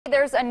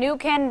There's a new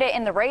candidate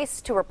in the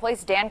race to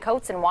replace Dan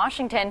Coats in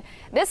Washington.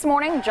 This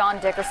morning, John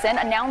Dickerson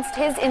announced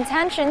his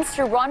intentions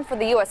to run for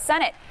the U.S.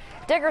 Senate.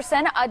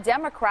 Dickerson, a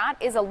Democrat,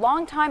 is a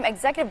longtime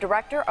executive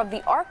director of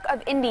the Arc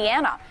of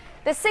Indiana.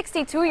 The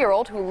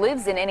 62-year-old who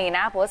lives in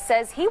Indianapolis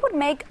says he would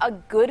make a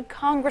good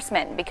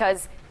congressman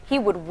because he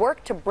would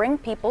work to bring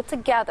people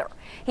together.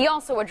 He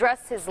also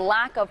addressed his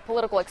lack of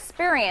political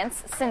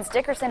experience since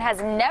Dickerson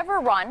has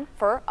never run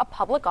for a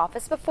public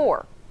office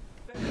before.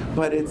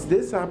 But it's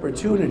this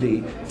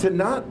opportunity to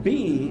not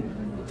be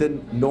the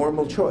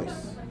normal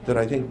choice that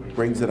I think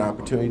brings an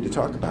opportunity to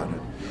talk about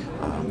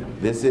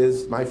it. This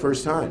is my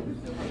first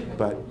time,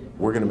 but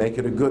we're going to make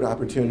it a good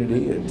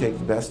opportunity and take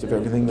the best of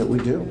everything that we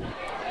do.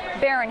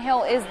 Barron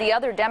Hill is the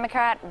other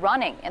Democrat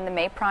running in the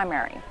May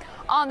primary.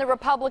 On the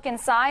Republican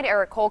side,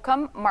 Eric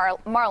Holcomb,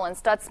 Marlin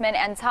Stutzman,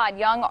 and Todd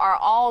Young are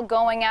all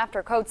going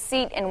after Coats'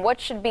 seat in what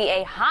should be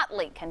a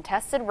hotly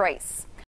contested race.